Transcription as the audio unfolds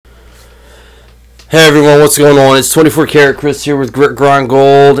Hey everyone, what's going on? It's 24 Karat Chris here with Grit Grind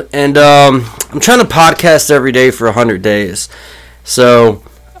Gold, and I'm trying to podcast every day for 100 days. So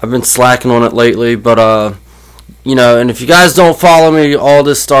I've been slacking on it lately, but and if you guys don't follow me, all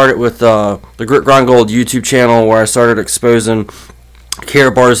this started with the Grit Grind Gold YouTube channel, where I started exposing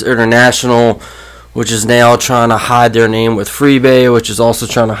Karatbars International, which is now trying to hide their name with Freebay, which is also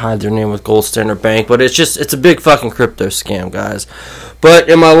trying to hide their name with Gold Standard Bank. But it's a big fucking crypto scam, guys. But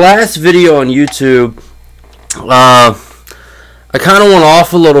in my last video on YouTube, I kind of went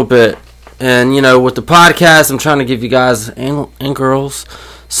off a little bit. And, with the podcast, I'm trying to give you guys and girls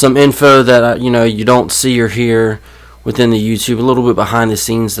some info that, you don't see or hear within the YouTube. A little bit behind the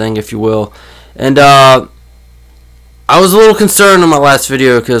scenes thing, if you will. And I was a little concerned in my last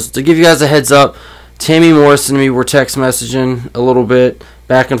video because, to give you guys a heads up, Tammy Morrison and me were text messaging a little bit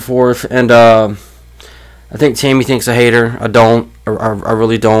back and forth, and I think Tammy thinks I hate her. I don't. I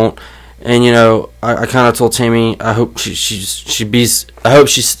really don't. And I kind of told Tammy I hope she's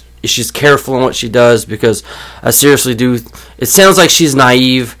careful in what she does, because I seriously do. It sounds like she's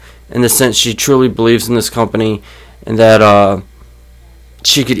naive in the sense she truly believes in this company, and that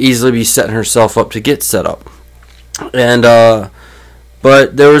she could easily be setting herself up to get set up. And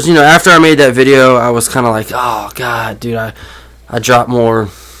but there was, after I made that video, I was kind of like, oh god, dude, I dropped more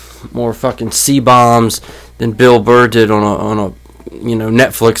fucking C-bombs than Bill Burr did on a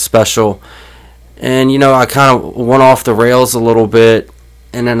Netflix special. And I kind of went off the rails a little bit,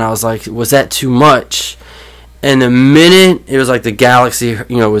 and then I was like, was that too much? And the minute it was like the galaxy,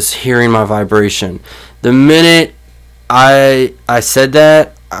 was hearing my vibration. The minute I said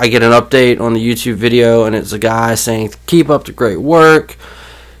that, I get an update on the YouTube video, and it's a guy saying, keep up the great work.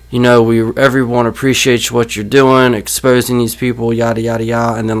 Everyone appreciates what you're doing, exposing these people, yada, yada,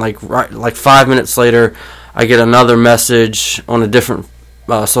 yada. And then like 5 minutes later, I get another message on a different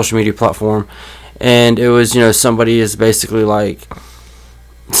social media platform. And it was, somebody is basically like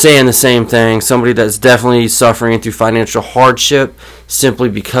saying the same thing. Somebody that's definitely suffering through financial hardship simply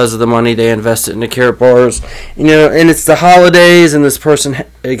because of the money they invested in the Karatbars. And it's the holidays, and this person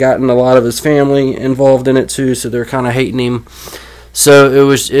had gotten a lot of his family involved in it too, so they're kind of hating him. So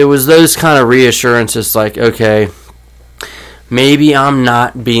it was those kind of reassurances, like, okay, maybe I'm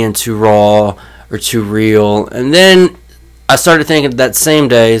not being too raw or too real. And then I started thinking that same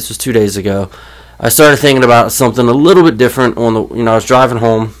day, this was 2 days ago, I started thinking about something a little bit different on the, I was driving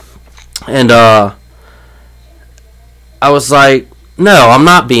home, and I was like, no, I'm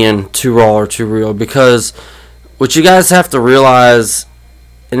not being too raw or too real, because what you guys have to realize,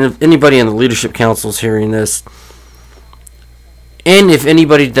 and if anybody in the leadership council is hearing this, and if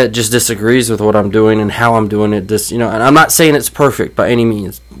anybody that just disagrees with what I'm doing and how I'm doing it, and I'm not saying it's perfect by any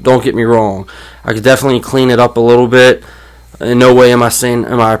means, don't get me wrong, I could definitely clean it up a little bit. In no way am I saying,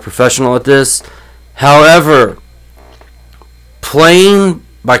 am I a professional at this? However, playing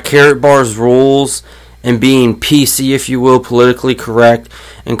by Karatbars rules and being PC, if you will, politically correct,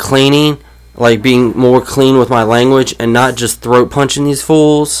 and cleaning, like being more clean with my language and not just throat punching these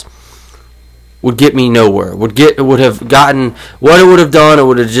fools, would get me nowhere. It would have gotten what it would have done. It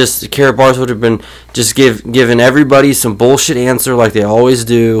would have just, Karatbars would have been just given everybody some bullshit answer like they always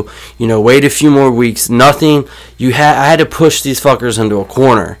do. Wait a few more weeks. Nothing. I had to push these fuckers into a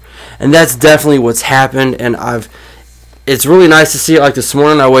corner, and that's definitely what's happened. And it's really nice to see it. Like this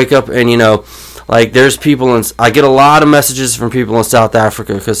morning, I wake up and like there's people, and I get a lot of messages from people in South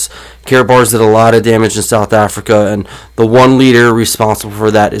Africa, because Karatbars did a lot of damage in South Africa, and the one leader responsible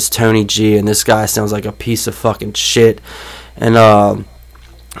for that is Tony G, and this guy sounds like a piece of fucking shit. And like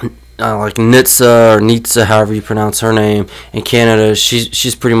Nitsa, however you pronounce her name, in Canada,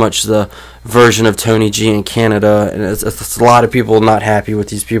 she's pretty much the version of Tony G in Canada, and it's a lot of people not happy with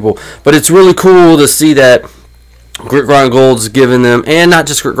these people. But it's really cool to see that Grit Grind Gold's giving them, and not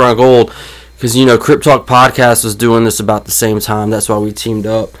just Grit Grind Gold, because, Crypt Talk Podcast was doing this about the same time. That's why we teamed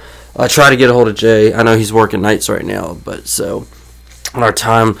up. I try to get a hold of Jay. I know he's working nights right now, but so the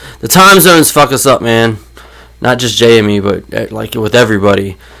time zones fuck us up, man. Not just Jay and me, but like with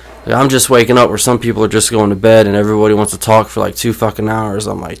everybody. Like, I'm just waking up where some people are just going to bed, and everybody wants to talk for like 2 fucking hours.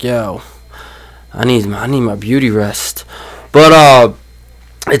 I'm like, yo, I need my beauty rest. But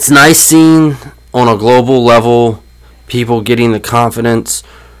it's nice seeing on a global level people getting the confidence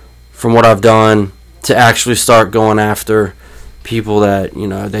from what I've done to actually start going after people that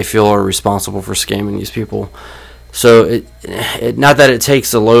they feel are responsible for scamming these people. So it not that it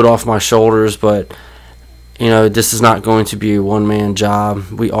takes a load off my shoulders, but this is not going to be a one-man job.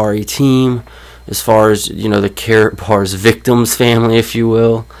 We are a team, as far as the Karatbars victims family, if you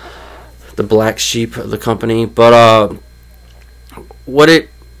will, the black sheep of the company. But what it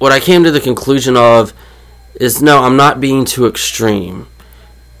what I came to the conclusion of is, no, I'm not being too extreme.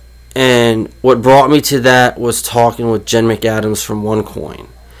 And what brought me to that was talking with Jen McAdams from OneCoin.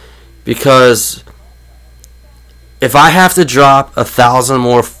 Because if I have to drop 1,000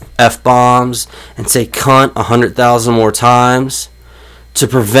 more F-bombs and say cunt 100,000 more times to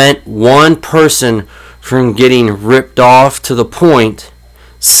prevent one person from getting ripped off to the point,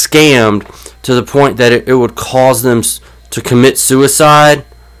 scammed to the point that it would cause them to commit suicide,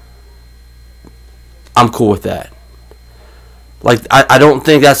 I'm cool with that. Like, I don't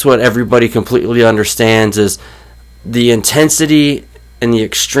think that's what everybody completely understands, is the intensity and the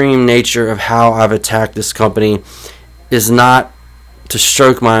extreme nature of how I've attacked this company is not to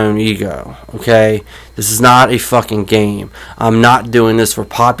stroke my own ego, okay? This is not a fucking game. I'm not doing this for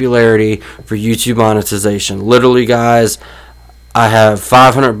popularity, for YouTube monetization. Literally, guys, I have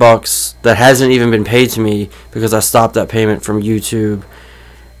 $500 that hasn't even been paid to me because I stopped that payment from YouTube.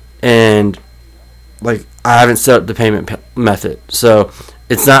 And, like, I haven't set up the payment method. So,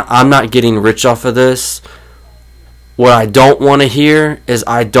 I'm not getting rich off of this. What I don't want to hear is,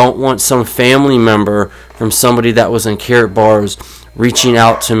 I don't want some family member from somebody that was in Karatbars reaching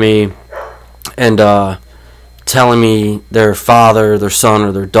out to me and telling me their father, their son,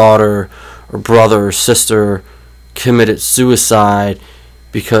 or their daughter, or brother, or sister committed suicide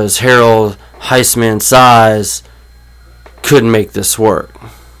because Harold Heisman Size couldn't make this work.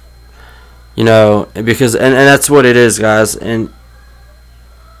 You know, because and that's what it is, guys. And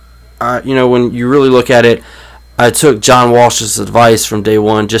you know, when you really look at it, I took John Walsh's advice from day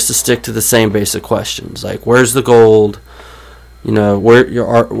one, just to stick to the same basic questions, like where's the gold? You know,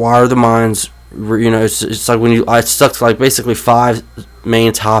 why are the mines? You know, it's like I stuck to like basically 5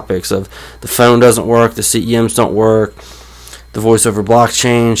 main topics of the phone doesn't work, the CEMs don't work, the voice over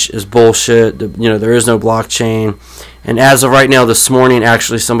blockchain is bullshit. There is no blockchain. And as of right now, this morning,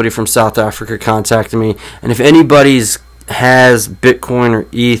 actually, somebody from South Africa contacted me. And if anybody's has Bitcoin or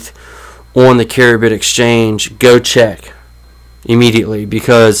ETH on the Karatbars exchange, go check immediately,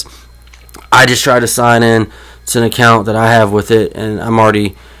 because I just tried to sign in to an account that I have with it, and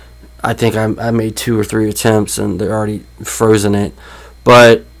I think I made 2 or 3 attempts, and they're already frozen it.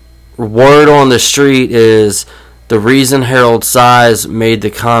 But word on the street is, the reason Harold Size made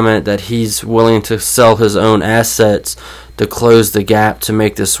the comment that he's willing to sell his own assets to close the gap to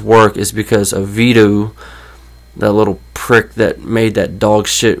make this work is because of Vito, that little prick that made that dog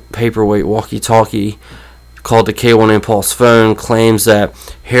shit paperweight walkie-talkie called the K1 Impulse phone, claims that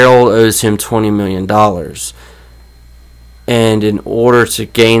Harold owes him $20 million. And in order to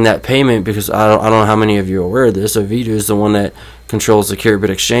gain that payment, because I don't know how many of you are aware of this, Vito is the one that controls the Karatbars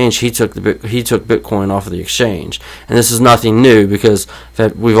exchange. He took Bitcoin off of the exchange, and this is nothing new, because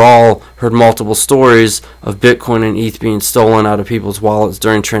we've all heard multiple stories of Bitcoin and ETH being stolen out of people's wallets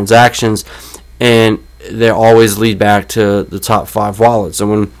during transactions, and they always lead back to the top 5 wallets. And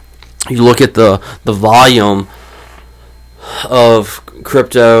when you look at the volume of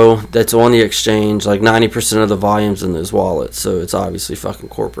crypto that's on the exchange, like 90% of the volume's in those wallets, so it's obviously fucking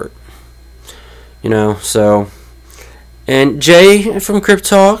corporate, you know. So, and Jay from Crypt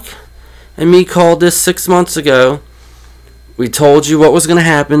Talk and me called this 6 months ago. We told you what was going to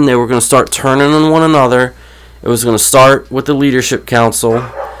happen. They were going to start turning on one another. It was going to start with the leadership council.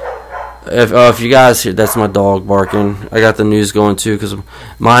 If you guys hear, that's my dog barking. I got the news going too, because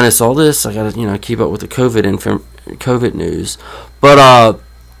minus all this, I got to keep up with the COVID news. But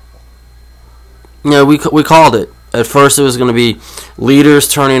we called it. At first it was going to be leaders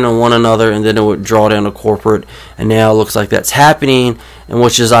turning on one another, and then it would draw down to corporate, and now it looks like that's happening, and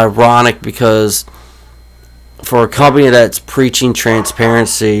which is ironic, because for a company that's preaching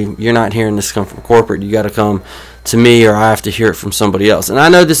transparency, you're not hearing this come from corporate. You got to come to me, or I have to hear it from somebody else. And I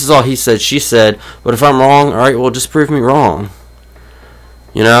know this is all he said, she said, but if I'm wrong, all right, well, just prove me wrong.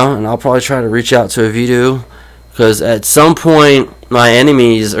 And I'll probably try to reach out to a Vito, because at some point my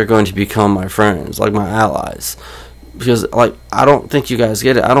enemies are going to become my friends, like my allies. Because I don't think you guys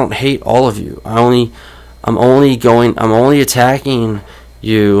get it. I don't hate all of you. I'm only attacking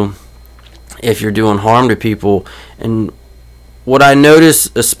you if you're doing harm to people. And what I notice,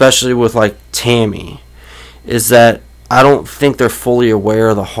 especially with Tammy, is that I don't think they're fully aware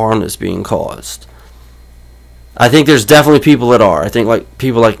of the harm that's being caused. I think there's definitely people that are. I think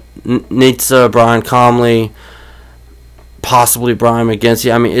people like Nitsa, Brian Comley, possibly Brian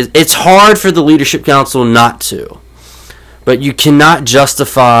McGinty. I mean, it's hard for the leadership council not to. But you cannot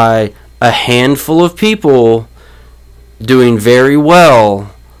justify a handful of people doing very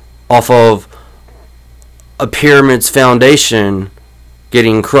well off of a pyramid's foundation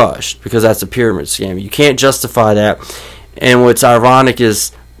getting crushed, because that's a pyramid scam. You can't justify that. And what's ironic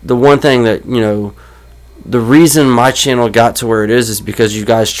is the one thing that, the reason my channel got to where it is because you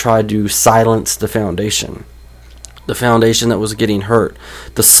guys tried to silence the foundation. The foundation that was getting hurt.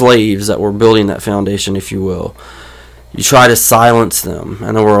 The slaves that were building that foundation, if you will. You try to silence them,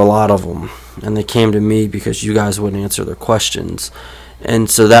 and there were a lot of them. And they came to me because you guys wouldn't answer their questions. And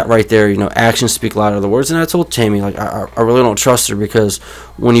so that right there, actions speak louder than words. And I told Tammy, like, I really don't trust her, because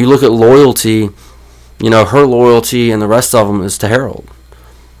when you look at loyalty, her loyalty and the rest of them is to Harold.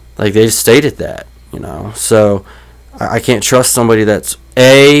 Like, they stated that, So I can't trust somebody that's,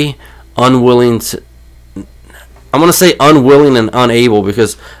 unwilling to... I'm going to say unwilling and unable,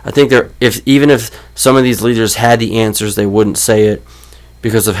 because I think even if some of these leaders had the answers, they wouldn't say it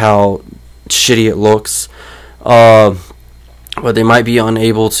because of how shitty it looks. But they might be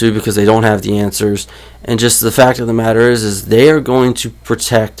unable to because they don't have the answers. And just the fact of the matter is they are going to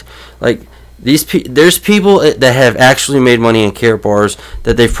protect, like, there's people that have actually made money in Karatbars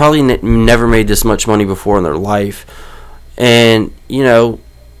that they've probably never made this much money before in their life. And,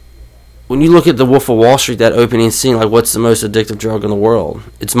 when you look at the Wolf of Wall Street, that opening scene, like, what's the most addictive drug in the world?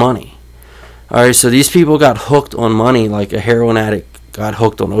 It's money. Alright, so these people got hooked on money like a heroin addict got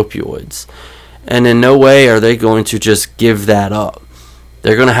hooked on opioids. And in no way are they going to just give that up.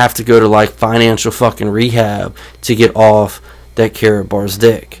 They're going to have to go to, like, financial fucking rehab to get off that Karatbars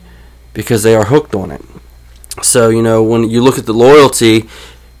dick, because they are hooked on it. So, when you look at the loyalty,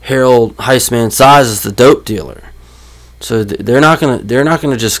 Harold Heisman Size is the dope dealer. So they're not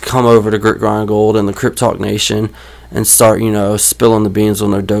gonna just come over to Grit Grind Gold and the Crip Talk Nation and start, spilling the beans on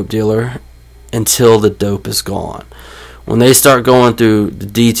their dope dealer until the dope is gone. When they start going through the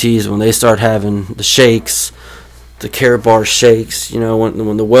DTs, when they start having the shakes, the Karatbars shakes,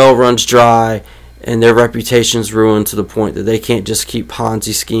 when the well runs dry and their reputation's ruined to the point that they can't just keep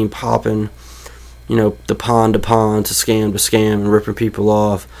Ponzi scheme popping, the pawn to pawn to scam and ripping people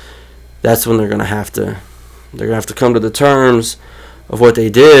off, that's when they're gonna have to come to the terms of what they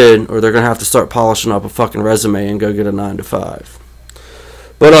did, or they're gonna have to start polishing up a fucking resume and go get a 9-to-5.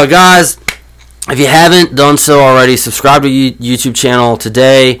 But guys, if you haven't done so already, subscribe to YouTube channel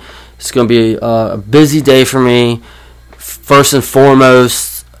today. It's gonna be a busy day for me. First and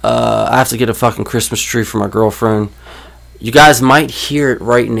foremost, I have to get a fucking Christmas tree for my girlfriend. You guys might hear it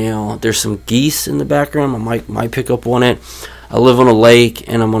right now. There's some geese in the background. I might pick up on it. I live on a lake,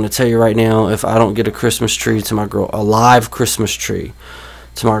 and I'm going to tell you right now, if I don't get a Christmas tree to a live Christmas tree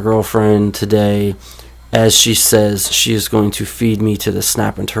to my girlfriend today, as she says, she is going to feed me to the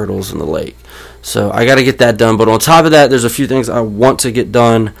snapping turtles in the lake. So I got to get that done. But on top of that, there's a few things I want to get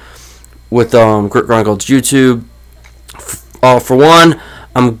done with Grit Grind Gold's YouTube. For one,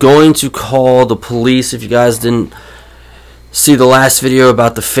 I'm going to call the police. If you guys didn't see the last video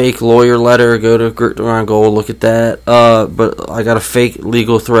about the fake lawyer letter, go to Grit Grind Gold, look at that. But I got a fake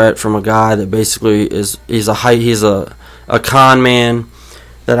legal threat from a guy that basically he's a con man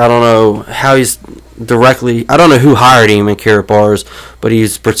that I don't know how I don't know who hired him in Karatbars, but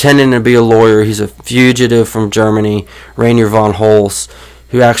he's pretending to be a lawyer. He's a fugitive from Germany, Rainier von Holst,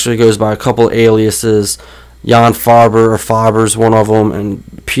 who actually goes by a couple of aliases. Jan Faber's one of them,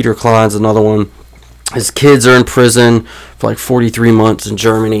 and Peter Klein's another one. His kids are in prison for like 43 months in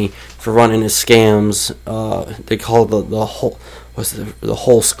Germany for running his scams. They call it the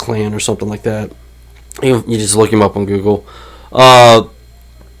Holst clan or something like that. You just look him up on Google.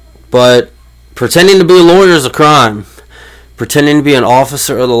 But pretending to be a lawyer is a crime. Pretending to be an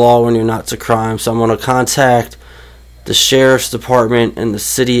officer of the law when you're not's a crime. So I'm going to contact the sheriff's department in the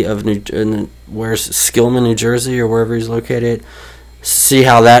city of Skillman, New Jersey, or wherever he's located. See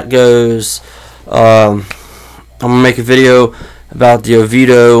how that goes. I'm going to make a video about the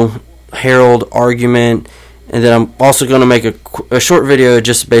Oviedo Harold argument, and then I'm also going to make a short video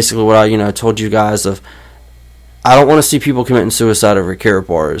just basically what I told you guys of. I don't want to see people committing suicide over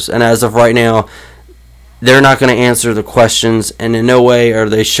Karatbars, and as of right now, they're not going to answer the questions, and in no way are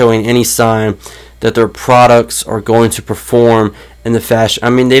they showing any sign that their products are going to perform in the fashion. I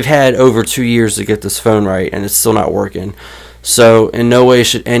mean, they've had over 2 years to get this phone right, and it's still not working. So in no way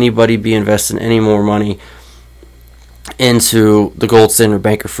should anybody be investing any more money into the Gold Standard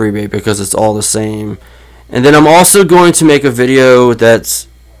Banker Freebie, because it's all the same. And then I'm also going to make a video that's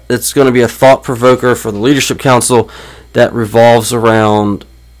going to be a thought provoker for the Leadership Council that revolves around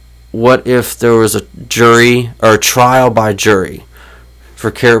what if there was a jury or a trial by jury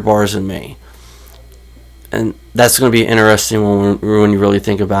for Karatbars and me. And that's going to be interesting when you really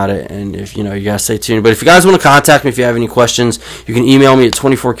think about it. And if you guys stay tuned. But if you guys want to contact me, if you have any questions, you can email me at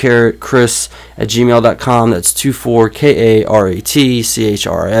 24karatchris@gmail.com. That's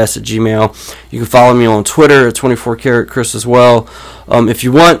 24karatchris@gmail. You can follow me on Twitter at 24karatchris as well. If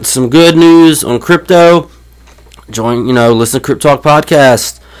you want some good news on crypto, listen to Crypto Talk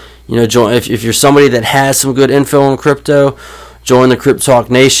podcast. Join if you're somebody that has some good info on crypto. Join the Crypto Talk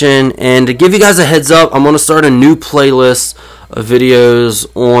Nation. And to give you guys a heads up, I'm going to start a new playlist of videos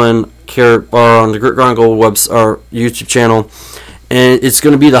on on the Grit Grind Gold YouTube channel. And it's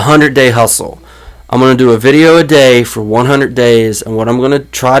going to be the 100-day hustle. I'm going to do a video a day for 100 days. And what I'm going to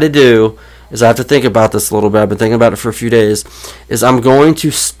try to do is, I have to think about this a little bit. I've been thinking about it for a few days. Is I'm going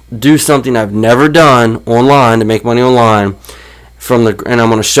to do something I've never done online to make money online. And I'm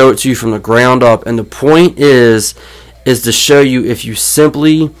going to show it to you from the ground up. And the point is to show you, if you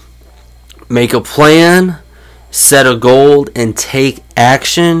simply make a plan, set a goal, and take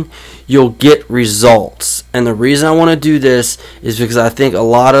action, you'll get results. And the reason I want to do this is because I think a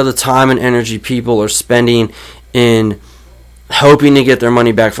lot of the time and energy people are spending in hoping to get their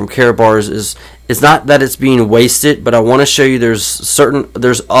money back from Karatbars it's not that it's being wasted, but I want to show you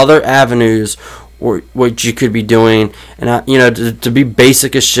there's other avenues what you could be doing. And to be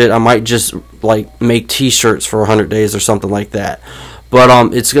basic as shit, I might just make t-shirts for 100 days or something like that.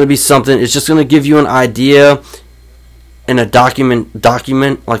 But it's going to be something, it's just going to give you an idea in a document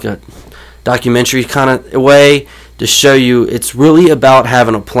like a documentary kind of way, to show you it's really about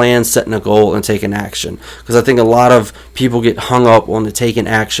having a plan, setting a goal, and taking action. Because I think a lot of people get hung up on the taking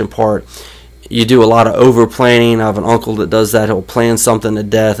action part. You do a lot of over planning. I have an uncle that does that. He'll plan something to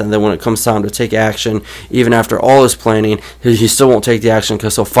death, and then when it comes time to take action, even after all his planning, he still won't take the action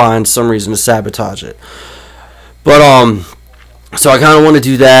because he'll find some reason to sabotage it. But so I kind of want to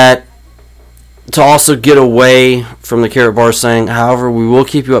do that to also get away from the Karatbars thing. However, we will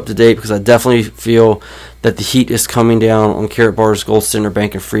keep you up to date, because I definitely feel that the heat is coming down on Karatbars, Gold Standard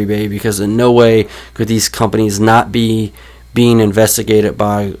Bank, and Freebay, because in no way could these companies not be being investigated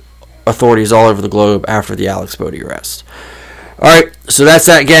by authorities all over the globe after the Alex Bodie arrest. Alright, so that's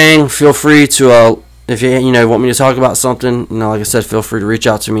that, gang. Feel free to, if you want me to talk about something, like I said, feel free to reach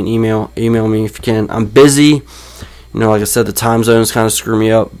out to me and email me if you can. I'm busy. Like I said, the time zones kind of screw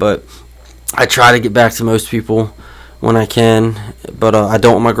me up, but I try to get back to most people when I can. But I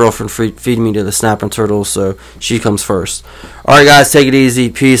don't want my girlfriend feeding me to the snapping turtles, so she comes first. Alright, guys, take it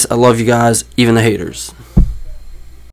easy. Peace. I love you guys, even the haters.